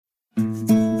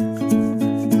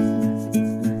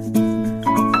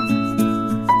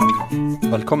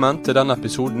Velkommen til denne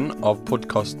episoden av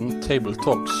podcasten Table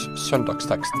Talks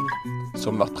Søndagsteksten,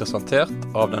 som blir presentert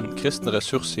av den kristne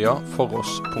ressurssida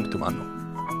foross.no.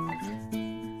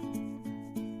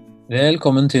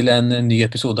 Velkommen til en ny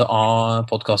episode av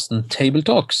podcasten Table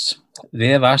Talks.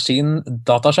 Ved hver sin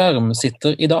dataskjerm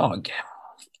sitter i dag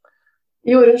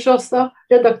Jorunn Sjåstad,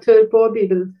 redaktør på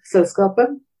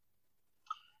Bibelselskapet.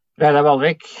 Reidar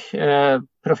Valvik,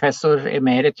 professor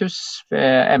emeritus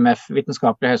ved MF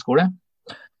Vitenskapelig Høgskole.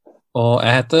 Og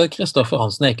jeg heter Kristoffer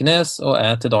Hansen Ekenes og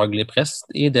er til daglig prest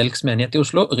i Delks menighet i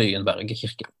Oslo, Ryenberg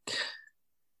kirke.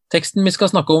 Teksten vi skal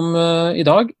snakke om i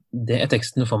dag, det er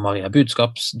teksten for Maria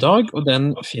budskapsdag, og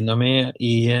den finner vi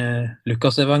i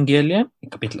Lukas evangeliet,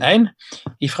 i kapittel 1,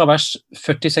 fra vers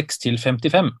 46 til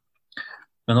 55.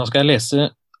 Men nå skal jeg lese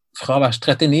fra vers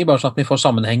 39, bare sånn at vi får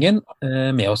sammenhengen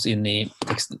med oss inn i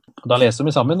teksten. Da leser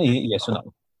vi sammen i Jesu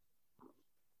navn.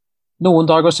 Noen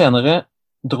dager senere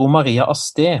dro Maria av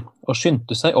sted og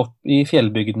skyndte seg opp i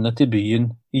fjellbygdene til byen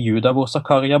i Juda hvor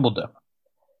Zakaria bodde.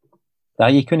 Der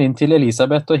gikk hun inn til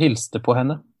Elisabeth og hilste på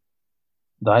henne.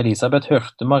 Da Elisabeth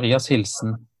hørte Marias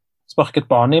hilsen, sparket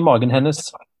barnet i magen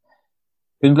hennes.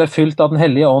 Hun ble fylt av den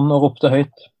hellige ånd og ropte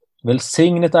høyt: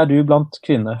 «Velsignet er du blant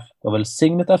kvinner, og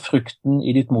velsignet er frukten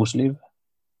i ditt mors liv.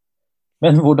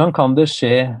 Men hvordan kan det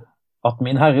skje at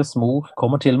min Herres mor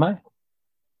kommer til meg?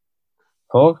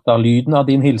 For da lyden av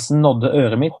din hilsen nådde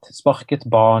øret mitt, sparket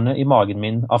barnet i magen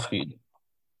min av fryd.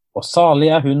 Og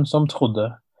salig er hun som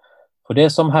trodde, for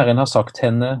det som Herren har sagt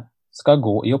henne skal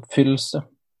gå i oppfyllelse.»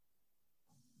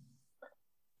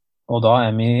 Og da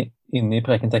er vi inne i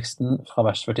prekenteksten fra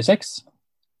vers 46.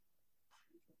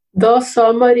 Da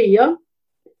sa Maria: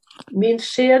 «Min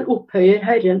sjel opphøyer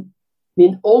Herren,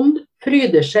 min ånd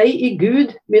fryder seg i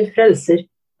Gud, min frelser.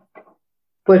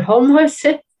 For han har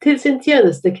sett til sin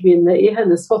tjenestekvinne i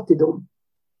hennes fattigdom.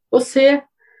 Og se,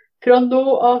 fra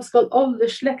nå av skal alle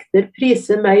slekter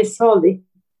prise meg salig.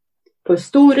 For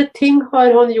store ting har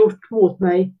han gjort mot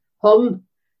meg, han,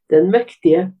 den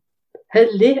mektige.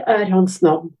 Hellig er hans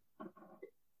navn.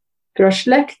 Fra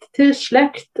slekt til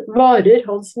slekt varer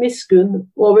hans miskunn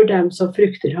over dem som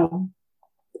frykter ham.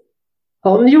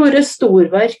 Han gjorde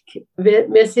storverk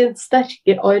med sin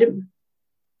sterke arm.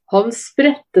 Han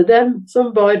spredte dem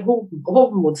som var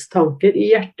hovmodstanker i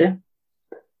hjertet.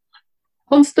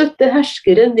 Han støtte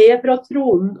herskere ned fra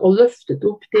tronen og løftet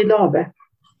opp de lave.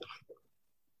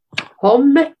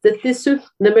 Han mettet de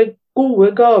sultne med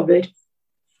gode gaver,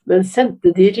 men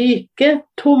sendte de rike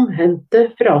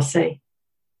tomhendte fra seg.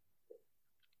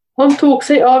 Han tok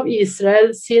seg av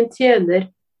Israel sin tjener,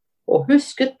 og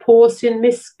husket på sin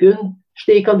miskunn,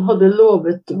 slik han hadde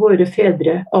lovet våre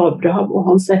fedre Abraham og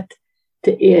hans ett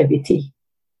til evig tid.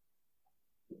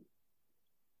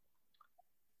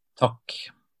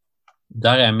 Takk.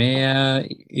 Der er vi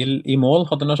i mål,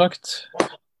 hadde jeg sagt.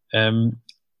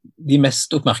 De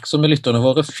mest oppmerksomme lytterne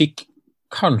våre fikk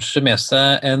kanskje med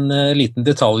seg en liten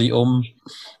detalj om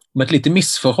et lite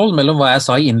misforhold mellom hva jeg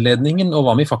sa i innledningen og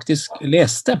hva vi faktisk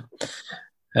leste.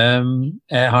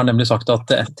 Jeg har nemlig sagt at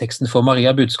det er teksten for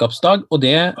Maria budskapsdag, og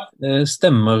det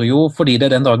stemmer jo fordi det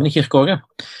er den dagen i kirkeåret.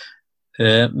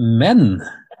 Men,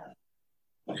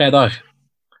 Reidar,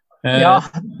 Ja.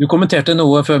 Du kommenterte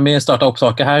noe før vi startet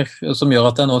opptaket her, som gjør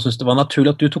at jeg nå synes det var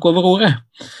naturlig at du tok over ordet.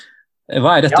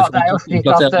 Hva er dette Ja, for? det er jo slik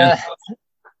at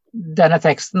denne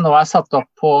teksten nå er satt opp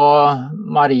på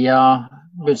Maria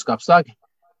budskapsdag.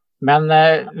 Men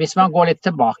hvis man går litt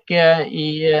tilbake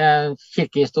i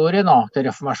kirkehistorien nå, til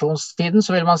reformasjonstiden,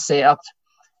 så vil man se at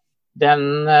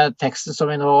den teksten som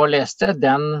vi nå leste,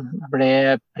 den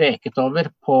ble preket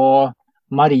over på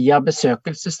Maria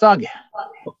besøkelsesdag.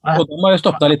 Og da må jeg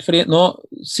stoppe deg litt, fordi nå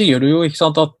sier du jo ikke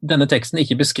sant, at denne teksten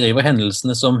ikke beskriver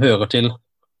hendelsene som hører til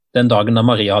den dagen da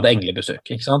Maria hadde englebesøk,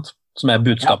 ikke sant? Som er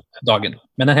budskapsdagen,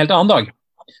 men en helt annen dag.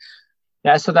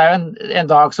 Ja, så det er jo en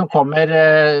dag som kommer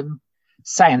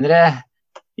senere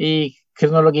i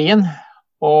kronologien,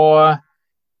 og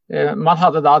man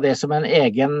hadde da det som en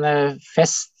egen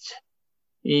fest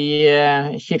i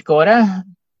kirkeåret,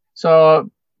 så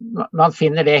man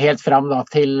finner det helt fram da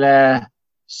til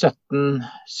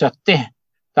 1770.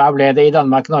 Da ble det i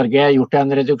Danmark-Norge gjort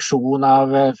en reduksjon av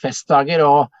festdager,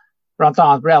 og blant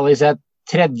annet ble alle disse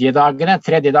tredjedagene,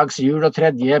 tredjedags jul og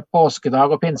tredje påskedag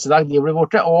og pinsedag, de ble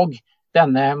borte, og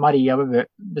denne Maria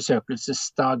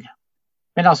besøkelsesdag.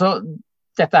 Men altså,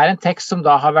 dette er en tekst som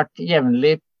da har vært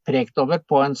jevnlig prekt over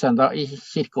på en søndag i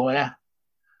kirkeåret.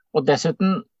 Og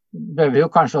dessuten bør vi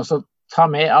jo kanskje også ta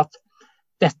med at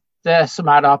dette som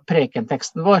er da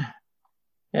prekenteksten vår,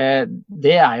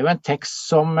 det er jo en tekst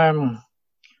som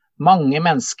mange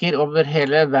mennesker over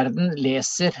hele verden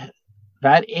leser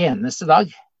hver eneste dag.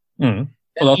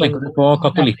 Og da tenker du på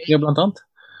katolikker blant annet?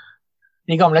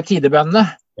 De gamle tidebønnene.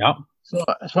 Ja. Så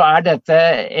dette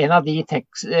en av de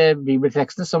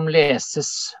bibeltekstene som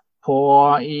leses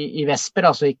i vesper,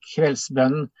 altså i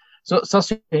kveldsbønnen. Så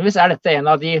sannsynligvis dette en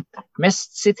av de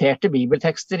mest siterte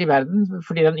bibeltekster i verden,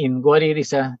 fordi den inngår i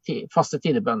disse faste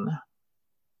tidebønnene.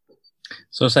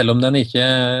 Så selv om den ikke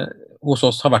hos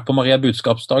oss har vært på Maria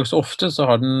budskapsdag så ofte, så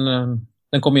har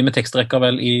den kom inn med tekstrekka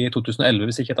vel i 2011,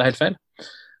 hvis ikke jeg tar helt feil.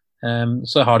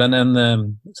 Så har den en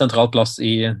sentral plass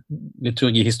i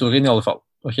liturgihistorien i alle fall,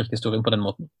 og kirkehistorien på den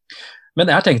måten. Men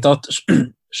jeg har tenkt at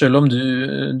selv om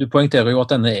du poengterer jo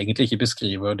at denne egentlig ikke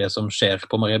beskriver det som skjer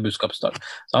på Maria budskapsdag,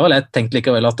 så har vel jeg tenkt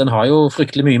likevel at den har jo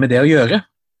fryktelig mye med det å gjøre.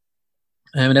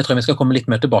 Men det tror jeg vi skal komme litt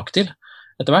mer tilbake til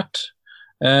etter hvert.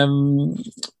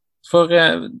 For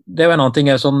det er jo en annen ting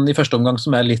sånn, i første omgang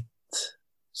som litt,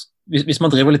 hvis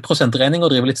man driver litt prosentregning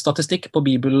og driver litt statistikk på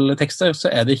bibeltekster,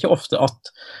 så det ikke ofte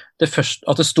at det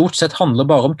stort sett handler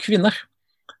bare om kvinner.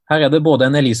 Her det både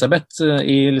en Elisabeth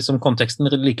i liksom konteksten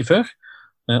like før,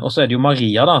 og så det jo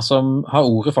Maria da, som har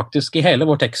ordet faktisk i hele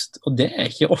vår tekst, og det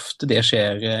ikke ofte det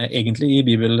skjer egentlig i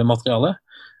bibelmaterialet.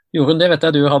 Jorunn, det vet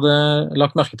jeg du hadde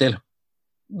lagt merke til,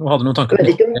 og hadde noen tanker på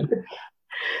det.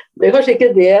 Det kanskje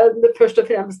ikke det først og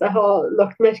fremst jeg har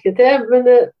lagt merke til, men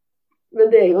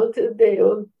det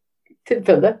jo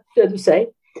tilfellet, det du sier.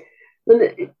 Men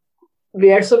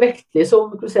vel så viktig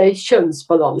som du sier,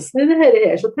 kjønnsbalansen i det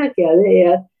her, så tenker jeg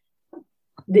det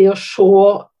det å se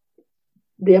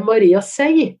det Maria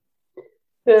sier.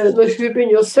 Når hun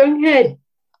begynner å synge her,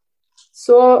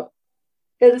 så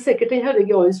det sikkert den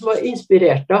hellige ånden som har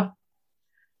inspirert henne.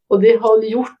 Og det har han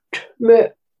gjort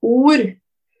med ord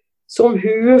som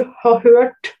hun har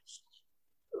hørt,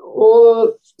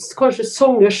 og kanskje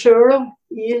sunget selv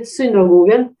i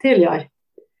synagogen tidligere.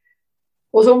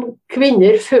 Og som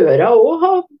kvinner før også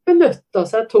har benyttet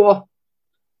seg av.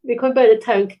 Vi kan bare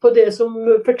tenke på det som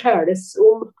fortelles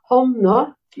om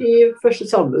Hanna i første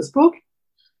Samuels bok,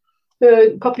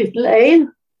 kapittel 1.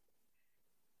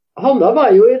 Hanna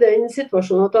var jo i den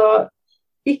situasjonen at hun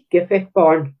ikke fikk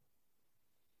barn.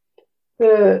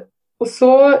 Og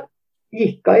så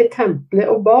gikk hun i tempelet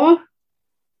og ba,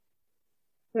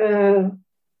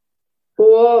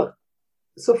 og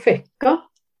så fikk hun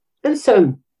en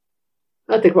sønn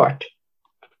etter hvert.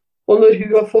 Og når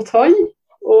hun har fått han,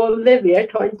 og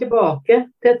levert han tilbake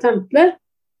til tempelet,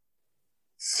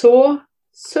 så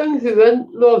søng hun en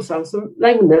lovsang som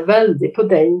ligner veldig på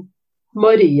den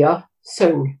Maria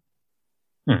søng.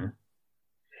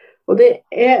 Og det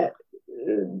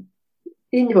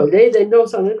innholdet i den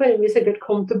lovsangen kan vi sikkert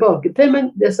komme tilbake til,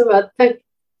 men det som jeg tenkte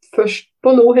først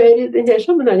på nå her i denne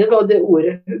sammenhengen var det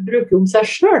ordet hun bruker om seg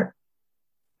selv.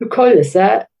 Hun kaller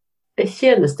seg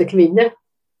tjenestekvinne.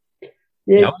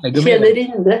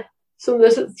 Tjenerinne, som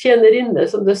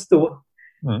det stod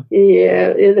i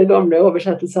de gamle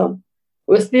oversettelsene.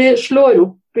 Og hvis vi slår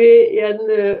opp i en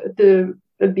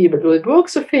bibelordbok,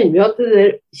 så finner vi at det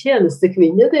der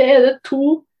tjenestekvinne, det det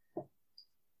to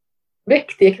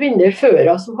viktige kvinner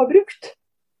før som har brukt.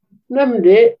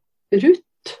 Nemlig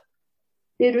Ruth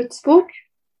i Ruths bok,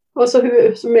 altså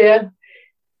hun som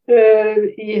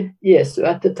i Jesu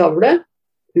ettertavle.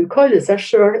 Hun kaller seg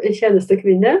selv en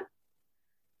tjenestekvinne.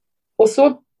 Og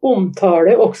så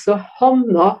omtaler også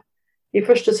Hanna i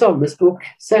første Samuels bok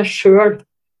seg selv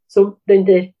som den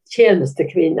der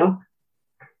tjenestekvinna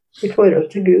i forhold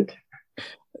til Gud.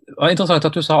 Det var interessant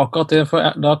at du sa akkurat det, for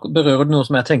da berører du noe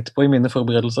som jeg tenkte på i mine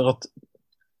forberedelser, at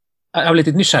jeg var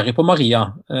litt nysgjerrig på Maria,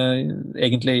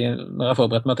 egentlig, når jeg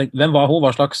forberedte meg. Jeg tenkte, hvem var hun?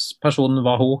 Hva slags person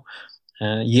var hun?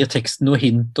 Gir teksten noe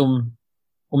hint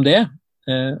om det?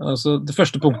 Altså, det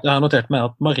første punktet jeg har notert meg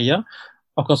at Maria,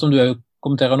 akkurat som du jo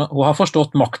kommenterer nå, hun har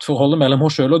forstått maktforholdet mellom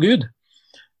hun selv og Gud.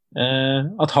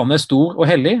 At han stor og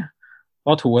hellig,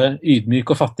 og at hun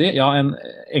ydmyk og fattig, ja,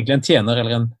 egentlig en tjener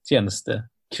eller en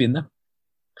tjenestekvinne.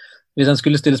 Hvis en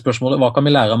skulle stille spørsmålet, hva kan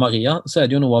vi lære av Maria, så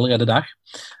det jo noe allerede der.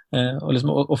 Og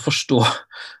liksom å forstå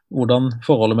hvordan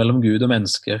forholdet mellom Gud og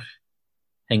mennesker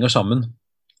henger sammen.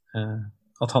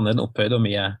 At han den opphøyde, og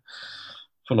vi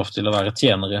får lov til å være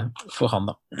tjenere for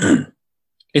han da.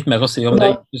 Litt mer å si om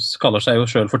det. Jesus kaller seg jo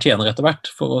selv for tjener etter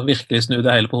hvert, for å virkelig snu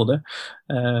det hele på hodet.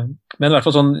 Men i hvert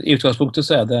fall sånn, i utgangspunktet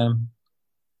så det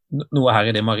noe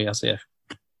her i det Maria sier.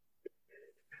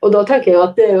 Og da tenker jeg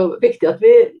at det jo viktig at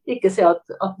vi ikke sier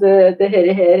at det her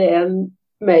en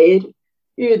mer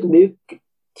ydmyk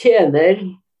tjener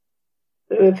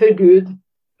for Gud,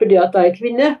 fordi at jeg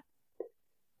kvinne.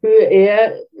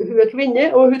 Hun kvinne,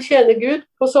 og hun tjener Gud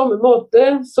på samme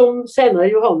måte som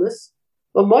senere Johannes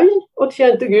var mann og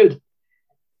tjente Gud.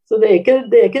 Så det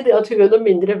er ikke det at hun er noe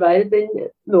mindre verd enn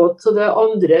noe til det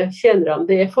andre tjenerne.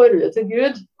 Det er forholdet til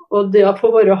Gud, og det å få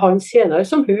være hans tjener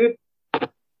som hun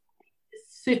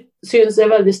synes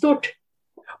er veldig stort.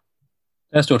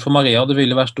 Det er stort for Maria, og det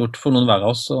ville være stort for noen hver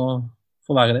av oss å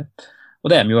få være det. Og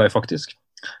det er vi jo faktisk.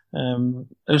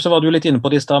 Ellers så var du litt inne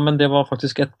på det i sted, men det var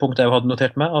faktisk et punkt jeg hadde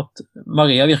notert med, at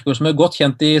Maria virker som er godt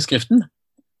kjent i skriften,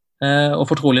 og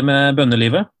fortrolig med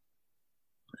bønnelivet.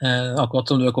 Akkurat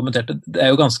som du har kommentert det. Det er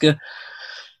jo ganske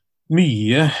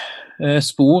mye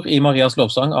spor i Marias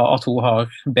lovsang av at hun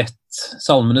har bedt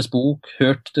salmenes bok,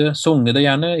 hørt det, sunget det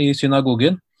gjerne i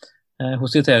synagogen. Hun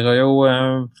siterer jo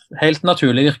helt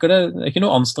naturlig, virker det. Det er ikke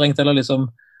noe anstrengt eller liksom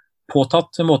påtatt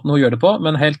til måten hun gjør det på,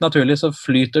 men helt naturlig så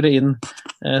flyter det inn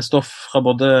stoff fra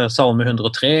både salme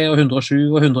 103 og 107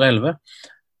 og 111,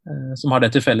 som har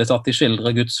det til felles at de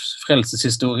skildrer Guds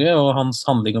frelseshistorie og hans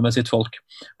handlinger med sitt folk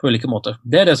på ulike måter.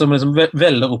 Det er det som liksom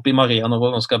veller opp i Maria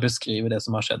når hun skal beskrive det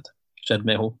som har skjedd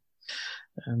med henne.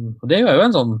 Og det er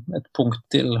jo et punkt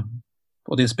til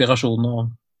både inspirasjon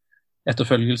og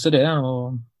etterfølgelse, det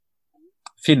å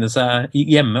finne seg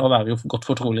hjemme og være godt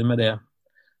fortrolig med det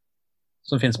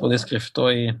som finnes både i skrift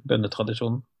og i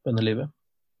bønnetradisjonen, bønnelivet.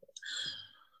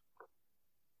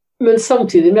 Men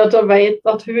samtidig med at hun vet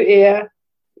at hun er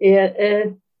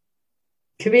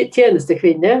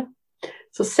tjenestekvinne,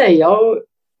 så sier hun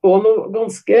også noe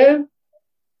ganske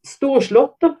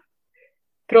storslått da.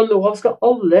 Fra nå av skal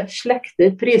alle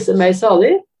slekter prise meg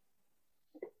salig.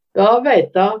 Da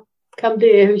vet jeg hvem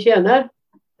det er hun tjener,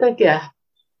 tenker jeg.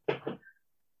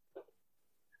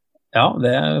 Ja,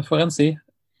 det får en si.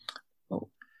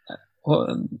 Og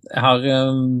jeg har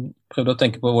prøvd å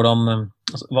tenke på hvordan,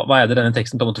 hva er det denne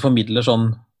teksten på en måte formidler sånn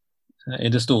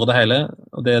i det store og det hele,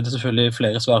 og det er det selvfølgelig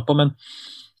flere svar på, men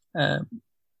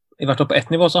i hvert fall på ett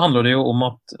nivå så handler det jo om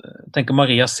at tenker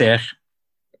Maria ser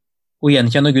og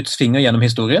gjenkjenner Guds finger gjennom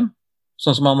historien,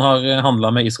 sånn som han har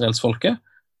handlet med Israelsfolket,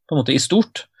 på en måte i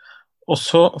stort, og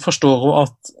så forstår hun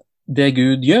at det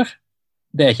Gud gjør,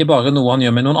 det er ikke bare noe han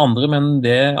gjør med noen andre, men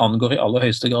det angår i aller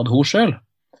høyeste grad hun selv.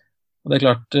 Og det er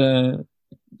klart,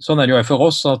 sånn er det jo for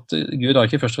oss, at Gud har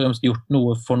ikke først og fremst gjort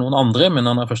noe for noen andre, men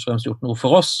han har først og fremst gjort noe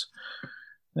for oss.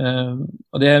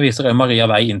 Og det viser jo Maria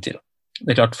vei inn til.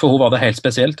 Det er klart, for hun var det helt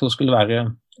spesielt. Hun skulle være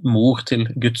mor til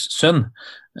Guds sønn,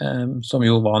 som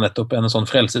jo var nettopp en sånn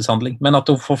frelseshandling. Men at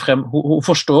hun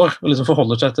forstår og liksom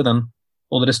forholder seg til den,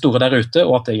 både det store der ute,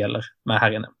 og at det gjelder med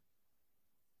her inne.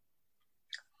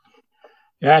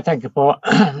 Jeg tenker på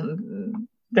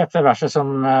dette verset som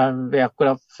vi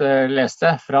akkurat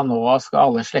leste, fra nå av skal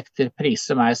alle slekter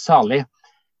prise meg salig.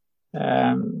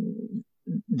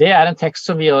 Det er en tekst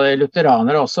som vi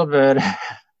lutheranere også bør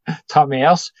ta med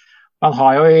oss. Man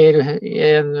har jo i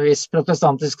en viss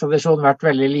protestantisk tradisjon vært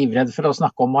veldig livredd for å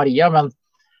snakke om Maria, men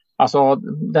altså,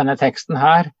 denne teksten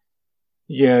her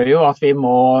gjør jo at vi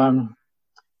må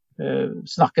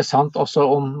snakke sant også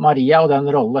om Maria og den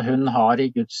rolle hun har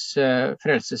i Guds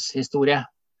frelseshistorie.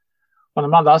 Og når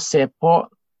man da ser på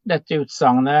dette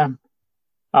utsagnet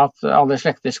at alle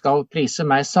slekter skal prise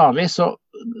meg salig, så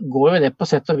går jo det på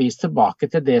sett og vis tilbake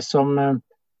til det som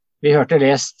vi hørte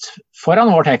lest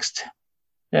foran vår tekst,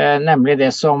 nemlig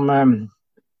det som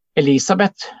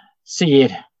Elisabeth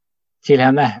sier til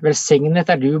henne: velsignet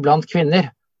er du blant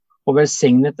kvinner, og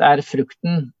velsignet er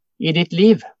frukten i ditt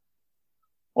liv.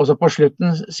 Og så på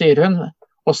slutten sier hun: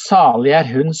 og salig er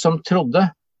hun som trodde,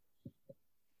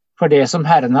 for det som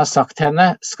Herren har sagt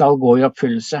henne skal gå i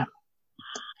oppfyllelse.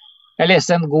 Jeg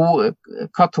leste en god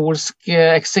katolsk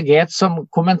ekseget som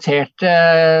kommenterte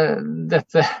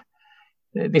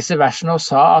disse versene og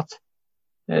sa at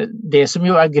det som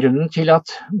jo er grunnen til at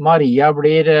Maria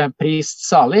blir prist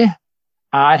salig,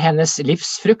 er hennes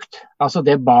livsfrukt, altså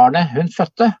det barnet hun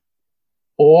fødte,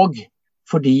 og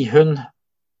fordi hun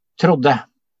trodde.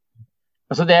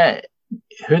 Altså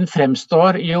hun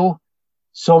fremstår jo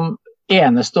som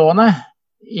enestående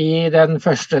i den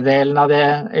første delen av det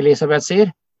Elisabeth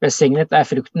sier: velsignet er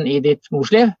frukten i ditt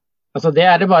morsliv. Altså det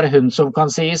er det bare hun som kan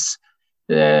sies,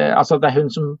 altså det er hun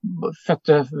som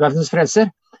fødte verdens frelser.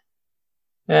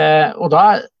 Og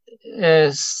da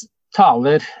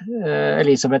taler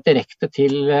Elisabeth direkte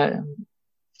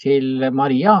til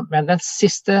Maria, men det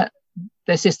siste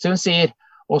hun sier: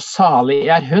 og salig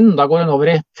er hun, da går hun over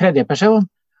i tredje person,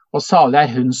 og salig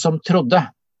er hun som trodde.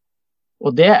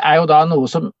 Og det er jo da noe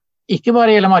som ikke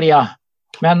bare gjelder Maria,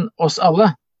 men oss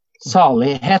alle.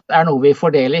 Salighet er noe vi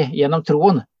får del i gjennom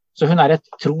troen. Så hun er et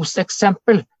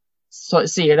troseksempel, så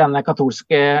sier denne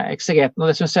katolske eksegeten, og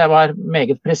det synes jeg var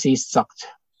meget presist sagt.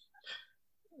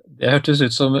 Det hørtes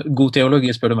ut som god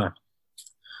teologi, spør du meg.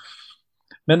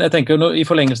 Men jeg tenker I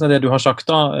forlengelsen av det du har sagt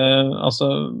da,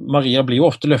 altså Maria blir jo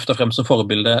ofte løftet frem som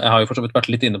forbilde. Jeg har jo for så vidt vært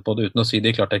litt inne på det uten å si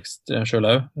det I klartekst selv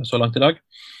også, så langt I dag.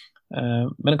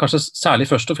 Men kanskje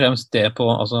særlig først og fremst det på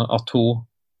altså, at hun,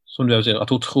 som du sier, at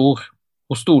hun tror,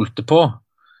 hun stolte på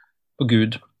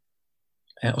Gud.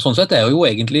 Og sånn sett hun jo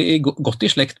egentlig godt I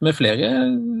slekt med flere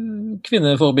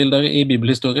kvinneforbilder I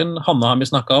bibelhistorien. Hanna har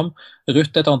vi snakket om,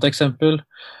 Ruth et annet eksempel.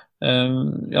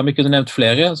 Ja, vi kunne nevnt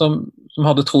flere som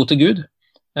hadde tro til Gud,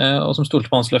 og som stolte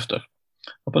på hans løfter.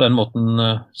 Og på den måten,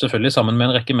 selvfølgelig sammen med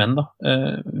en rekke menn, da,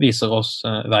 viser oss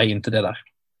vei inn til det der.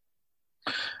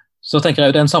 Så tenker jeg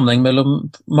jo det en sammenheng mellom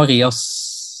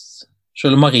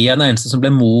selv om Maria den eneste som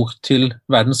ble mor til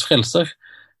verdens frelser,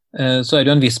 så det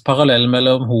jo en viss parallell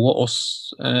mellom hun og oss,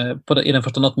 I den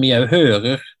forstand at vi jo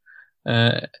hører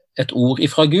et ord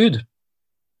ifra Gud,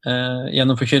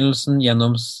 gjennom forkynnelsen,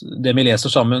 gjennom det vi leser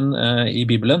sammen I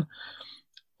Bibelen.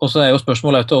 Og så jo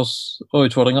spørsmålet til oss og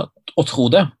utfordringen å tro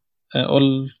det, og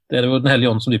det jo den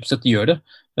hellige ånd som dypest sett gjør det,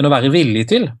 men å være villig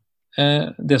til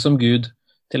det som Gud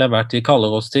til enhver tid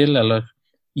kaller oss til, eller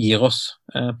gir oss.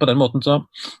 På den måten så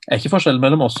ikke forskjellen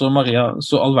mellom oss og Maria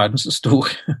så all verdens stor,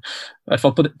 I hvert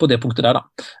fall på det punktet der da.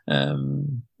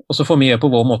 Og så får vi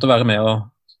på vår måte være med, og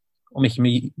om ikke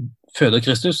vi føder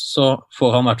Kristus, så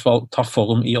får han I hvert fall ta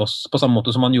form I oss, på samme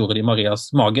måte som han gjorde det I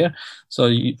Marias mage,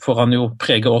 så får han jo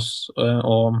prege oss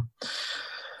og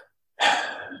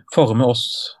forme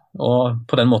oss, og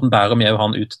på den måten bærer vi jo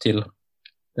han ut til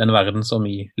den verden som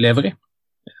vi lever I.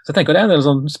 Så jeg tenker det en del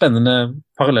sånn spennende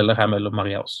paralleller her mellom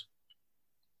Maria og oss.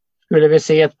 Skulle vi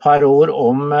si et par ord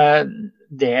om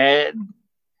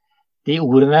de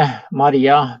ordene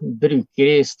Maria bruker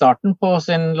I starten på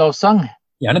sin lovsang?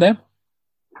 Gjerne det.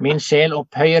 Min sjel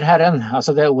opphøyer Herren,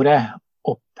 altså det ordet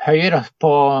opphøyer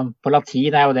på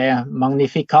latin jo det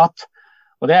magnificat,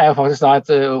 og det jo faktisk da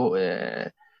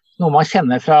noe man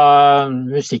kjenner fra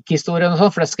musikkhistorien og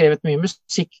sånn, for det skrevet mye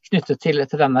musikk knyttet til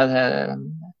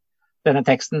denne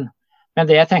teksten. Men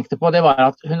det jeg tenkte på, det var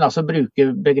at hun altså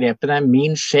bruker begrepene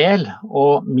min sjel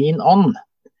og min ånd.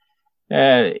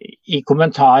 I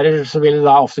kommentarer så vil det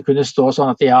da ofte kunne stå sånn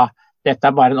at ja,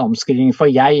 dette bare en omskriving for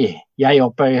jeg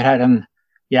opphøyer Herren,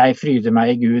 jeg fryder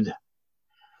meg I Gud.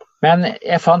 Men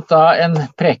jeg fant da en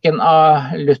preken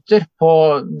av Luther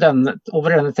over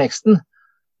denne teksten,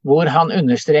 hvor han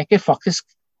understreker faktisk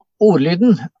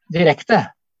ordlyden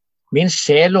direkte. Min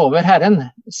sjel lover Herren,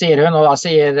 sier hun, og da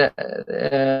sier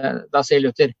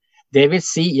Luther, det vil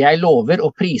si jeg lover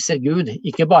og priser Gud,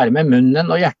 ikke bare med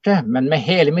munnen og hjertet, men med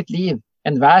hele mitt liv,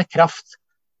 enhver kraft,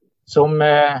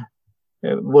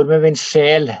 hvor med min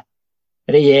sjel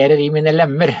regjerer I mine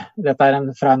lemmer. Dette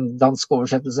fra en dansk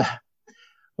oversettelse.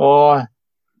 Og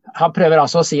han prøver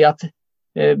altså å si at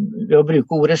ved å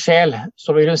bruke ordet sjel,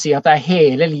 så vil hun si at det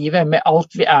hele livet, med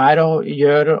alt vi og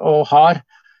gjør og har,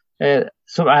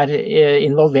 som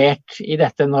involvert I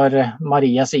dette når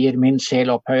Maria sier min sjel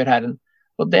opphøyer Herren.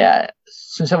 Og det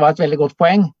synes jeg var et veldig godt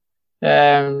poeng.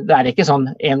 Det ikke sånn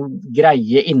en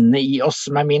greie inne I oss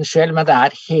som min sjel, men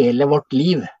det hele vårt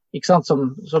liv, ikke sant,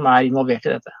 som involvert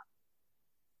I dette.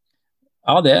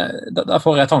 Ja, da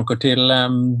får jeg tanker til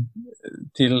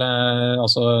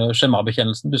altså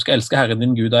skjemabekjennelsen. Du skal elske Herren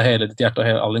din Gud av hele ditt hjerte og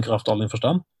all din kraft og all din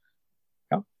forstand.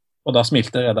 Ja. Og da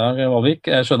smilte Reidar Valvik.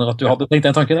 Jeg skjønner at du hadde tenkt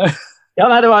den tanken der. Ja,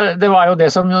 nei, det var jo det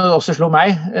som også slo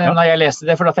meg når jeg leste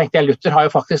det, for da tenkte jeg Luther har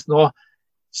jo faktisk nå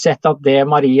sett at det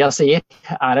Maria sier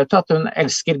jo til at hun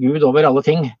elsker Gud over alle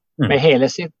ting, med hele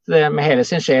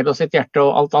sin sjel og sitt hjerte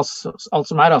og alt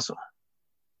som altså.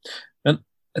 Men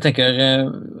jeg tenker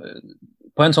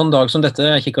på en sånn dag som dette,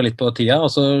 jeg kikker litt på tida, og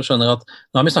så skjønner jeg at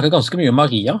nå har vi snakket ganske mye om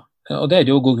Maria, og det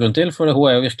det jo god grunn til, for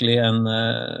hun jo virkelig en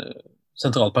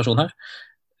sentral person her.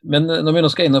 Men når vi nå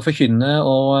skal inn og forkynne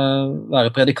og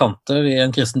være predikanter I en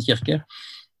kristen kirke,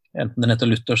 enten den heter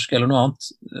luthersk eller noe annet,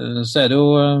 så det jo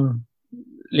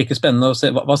like spennende å se,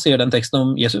 hva sier den teksten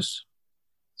om Jesus,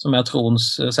 som troens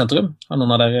sentrum? Har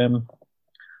noen av dere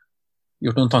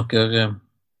gjort noen tanker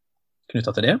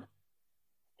knyttet til det?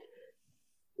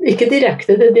 Ikke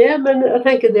direkte til det, men jeg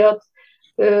tenker det at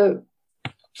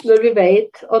når vi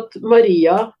vet at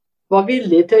Maria var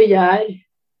villig til å gjøre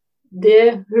det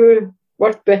hun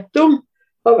ble bedt om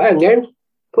av engelen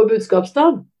på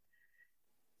budskapsdag,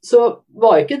 så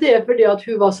var ikke det fordi at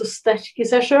hun var så sterk I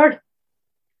seg selv.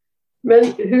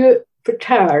 Men hun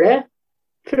forteller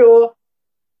fra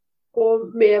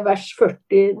og med vers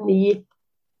 49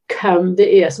 hvem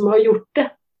det som har gjort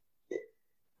det.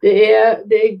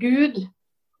 Det Gud,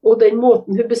 og den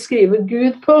måten hun beskriver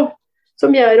Gud på,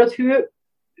 som gjør at hun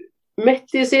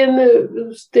midt I sin,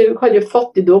 det hun kaller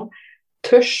fattigdom,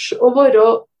 tørs å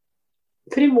være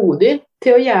frimodig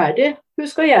til å gjøre det hun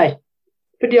skal gjøre.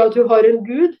 Fordi at hun har en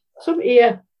Gud som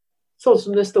sånn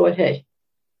som det står her.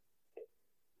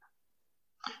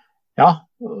 Ja,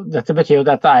 dette betyr jo,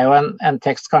 dette jo en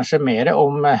tekst kanskje mer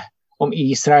om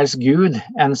Israels Gud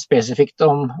enn spesifikt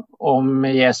om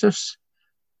Jesus.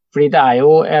 Fordi det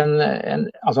jo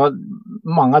altså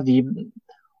mange av de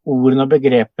ordene og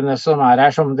begrepene som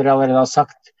her, som dere allerede har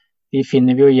sagt, de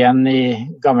finner vi jo igjen i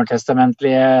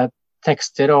gammeltestamentlige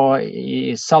tekster, og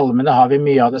i salmene har vi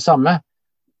mye av det samme.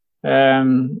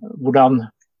 Hvordan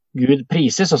Gud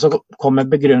prises, og så kommer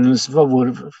begrunnelsen for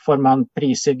hvorfor man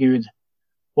priser Gud.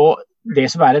 Og det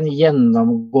som en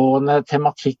gjennomgående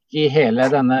tematikk i hele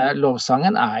denne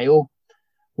lovsangen jo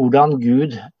hvordan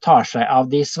Gud tar seg av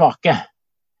de svake,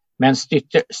 men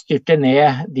styrter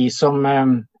ned de som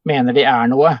mener de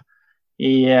noe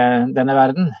i denne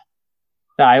verden.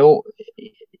 Det jo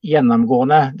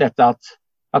gjennomgående dette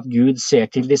at Gud ser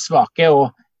til de svake,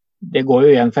 og det går jo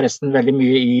igjen forresten veldig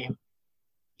mye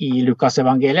i Lukas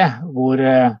evangeliet,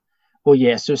 hvor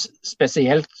Jesus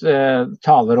spesielt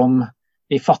taler om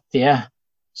de fattige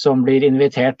som blir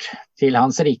invitert til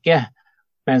hans rike,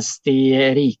 mens de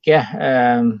rike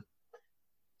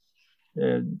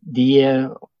de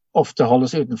ofte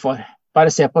holdes utenfor.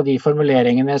 Bare se på de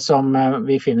formuleringene som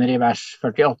vi finner i vers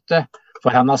 48,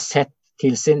 for han har sett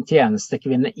til sin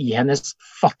tjenestekvinne i hennes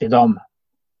fattigdom.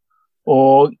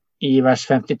 Og i vers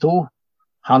 52,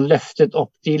 han løftet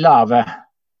opp de lave.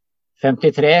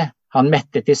 53, han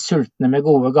mettet de sultne med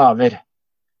gode gaver.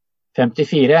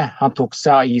 54, han tok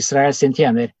seg av Israel sin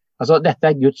tjener. Altså,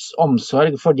 dette Guds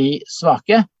omsorg for de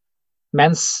svake,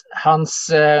 mens hans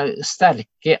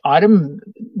sterke arm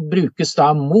brukes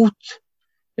da mot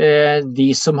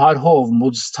de som har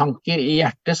hovmodstanker i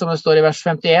hjertet, som det står i vers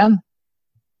 51.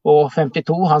 Og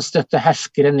 52, han støtte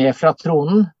herskere ned fra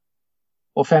tronen.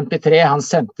 Og 53, han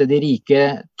sendte de rike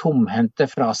tomhendte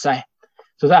fra seg.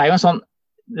 Så det jo en sånn,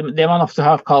 det man ofte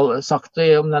har sagt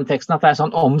om den teksten, at det en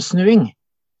sånn omsnuing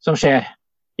som skjer.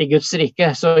 I Guds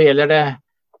rike så gjelder det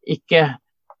ikke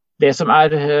det som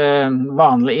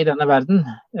vanlig i denne verden.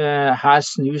 Her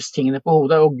snus tingene på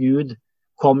hodet, og Gud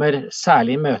kommer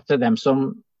særlig i møte dem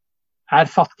som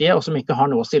fattige og som ikke har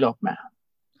noe å stille opp med.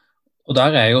 Og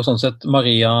der jo sånn sett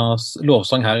Marias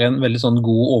lovsang her en veldig sånn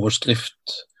god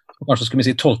overskrift, og kanskje skulle vi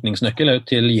si tolkningsnøkkel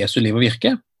til Jesu liv og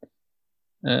virke.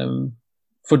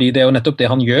 Fordi det jo nettopp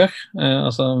det han gjør.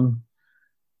 Altså,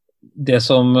 de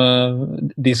som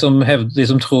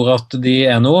tror at de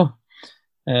noe,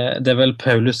 det vel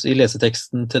Paulus i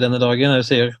leseteksten til denne dagen, jeg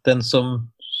sier den som,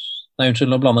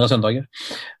 nå blander jeg søndager,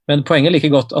 men poenget like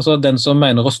godt, altså den som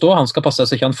mener å stå, han skal passe seg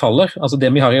så ikke han faller, altså det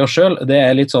vi har i oss selv, det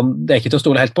litt sånn, det ikke til å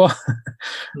stole helt på,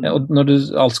 og når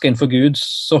alt skal innenfor Gud,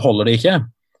 så holder det ikke,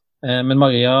 men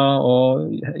Maria og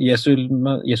Jesus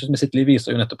med sitt liv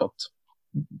viser jo nettopp at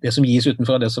det som gis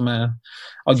utenfor det som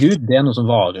av Gud, det noe som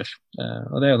varer,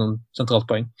 og det jo noen sentralt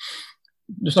poeng.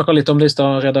 Du snakket litt om det i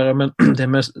sted, Redere, men det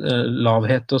med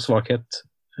lavhet og svakhet,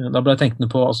 da ble jeg tenkt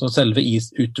på altså selve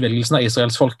utvelgelsen av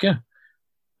Israelsfolket,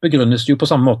 begrunnes jo på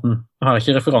samme måten. Jeg har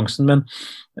ikke referansen, men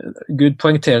Gud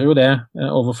poengterer jo det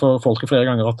overfor folket flere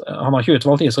ganger, at han har ikke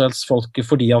utvalgt Israelsfolket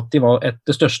fordi at de var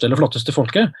det største eller flotteste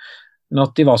folket, men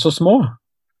at de var så små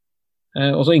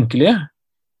og så ynkelige.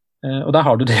 Og der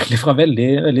har du det egentlig fra veldig,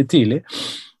 veldig tidlig.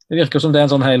 Det virker som det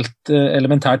en sånn helt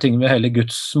elementær ting ved hele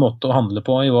Guds måte å handle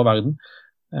på i vår verden,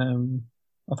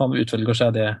 at han utvelger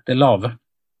seg det lave.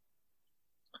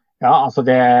 Ja, altså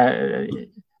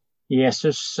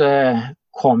Jesus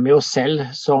kom jo selv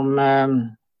som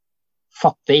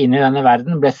fattig inn i denne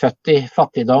verden, ble født i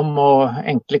fattigdom og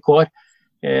enkle kår.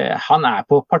 Han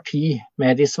på parti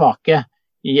med de svake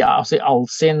i all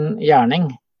sin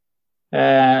gjerning.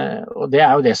 Og det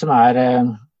jo det som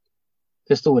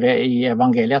det store i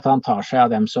evangeliet, at han tar seg av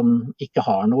dem som ikke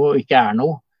har noe og ikke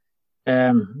noe.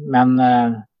 Men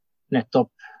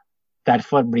nettopp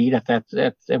derfor blir dette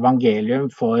et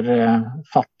evangelium for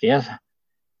fattige.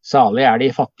 Salig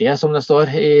de fattige, som det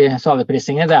står i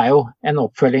saligprisningen. Det jo en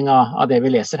oppfølging av det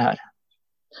vi leser her.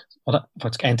 Og det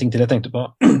faktisk en ting til jeg tenkte på,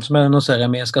 som nå ser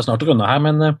jeg vi skal snart runde her,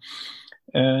 men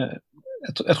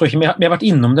jeg tror ikke vi har vært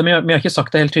innom det, men vi har ikke sagt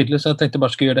det helt tydelig, så jeg tenkte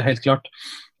bare skulle gjøre det helt klart.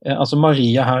 Altså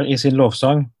Maria her i sin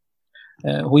lovsang,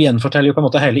 hun gjenforteller jo på en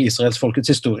måte hele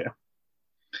Israelsfolkets historie.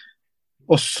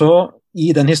 Og så i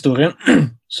den historien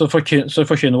så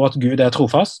forkynner hun at Gud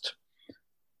trofast,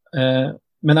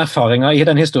 men erfaringen i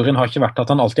den historien har ikke vært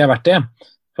at han alltid har vært det.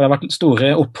 For det har vært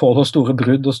store opphold og store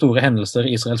brudd og store hendelser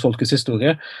i Israelsfolkets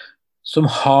historie som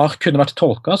har kunne vært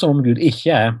tolket som om Gud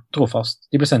ikke trofast.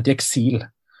 De ble sendt i eksil.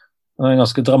 Det en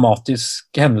ganske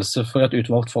dramatisk hendelse for et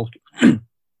utvalgt folk.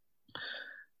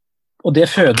 Og det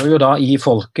føder jo da i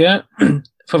folket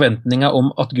forventninger om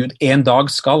at Gud en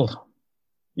dag skal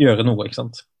gjøre noe, ikke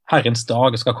sant? Herrens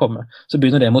dag skal komme. Så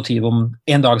begynner det motivet om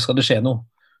en dag skal det skje noe.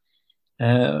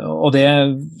 Og det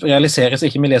realiseres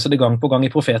ikke, vi leser det gang på gang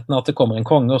i profetene at det kommer en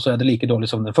konge, og så er det like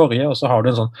dårlig som den forrige, og så har du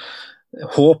en sånn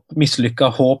håp,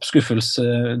 mislykket, håp, skuffelse,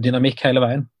 dynamikk hele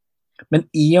veien. Men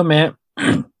i og med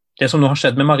det som nå har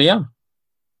skjedd med Maria,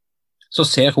 så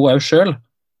ser hun også selv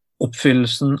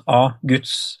oppfyllelsen av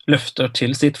Guds løfter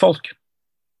til sitt folk.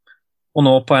 Og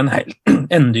nå på en helt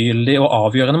endegyldig og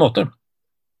avgjørende måte.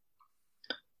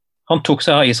 Han tok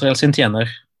seg av Israel sin tjener.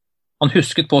 Han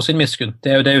husket på sin miskunn. Det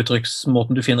er jo det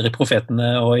uttrykksmåten du finner i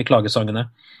profetene og i klagesangene.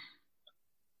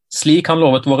 Slik han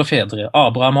lovet våre fedre,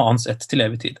 Abraham og hans ett til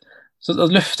evig tid. Så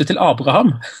løftet til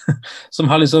Abraham, som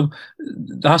har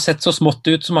det har sett så smått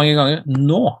ut så mange ganger,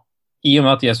 nå, i og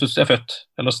med at Jesus er født,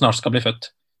 eller snart skal bli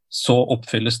født, så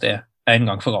oppfylles det en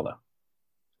gang for alle.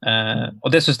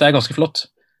 Og det synes jeg er ganske flott,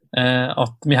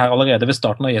 at vi her allerede ved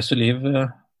starten av Jesu liv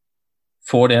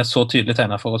får det så tydelig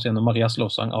tegnet for oss gjennom Marias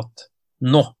lovsang, at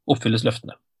nå oppfylles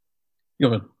løftene.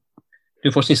 Jorunn, du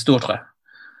får siste ord, tror jeg.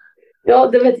 Ja,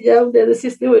 det vet jeg om det er det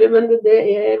siste ordet, men det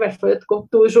er i hvert fall et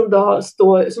godt ord som da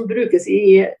som brukes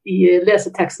i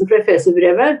leseteksten fra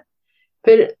Efeserbrevet.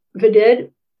 For der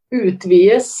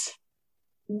utvides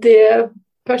det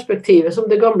perspektivet som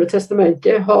det gamle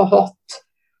testamentet har hatt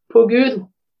på Gud,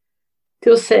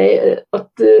 til å si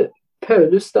at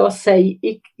Paulus da sier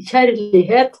i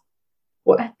kjærlighet,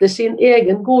 og etter sin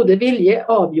egen gode vilje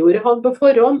avgjorde han på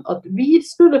forhånd at vi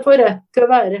skulle få rett til å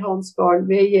være hans barn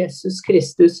ved Jesus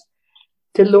Kristus,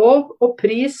 til lov og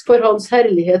pris for hans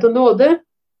herlighet og nåde,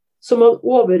 som han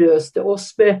overøste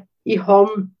oss med i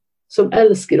ham som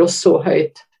elsker oss så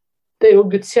høyt. Det er jo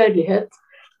Guds kjærlighet,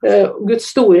 Guds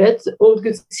storhet og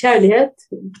Guds kjærlighet,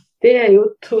 det er jo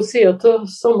to sider til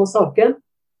samme saken,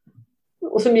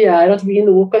 og som gjør at vi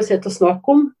nå kan sette og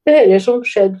snakke om det her som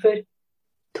skjedde for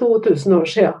 2000 år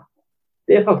siden.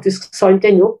 Det er faktisk sant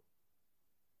ennå.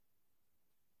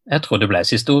 Jeg tror det ble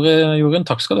siste ord, Jorunn.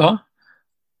 Takk skal du ha.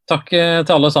 Takk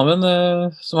til alle sammen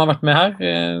som har vært med her,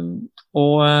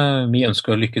 og vi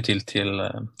ønsker lykke til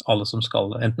alle som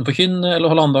skal enten forkynne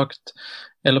eller holde andakt,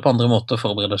 eller på andre måter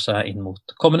forberede seg inn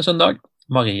mot kommende søndag,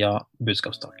 Maria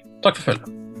budskapsdag. Takk for følget.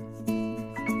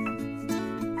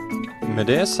 Med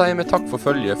det sier vi takk for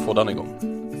følget for denne gang.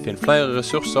 Finn flere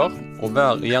ressurser, og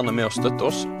vær gjerne med å støtte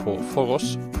oss på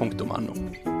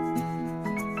foross.no.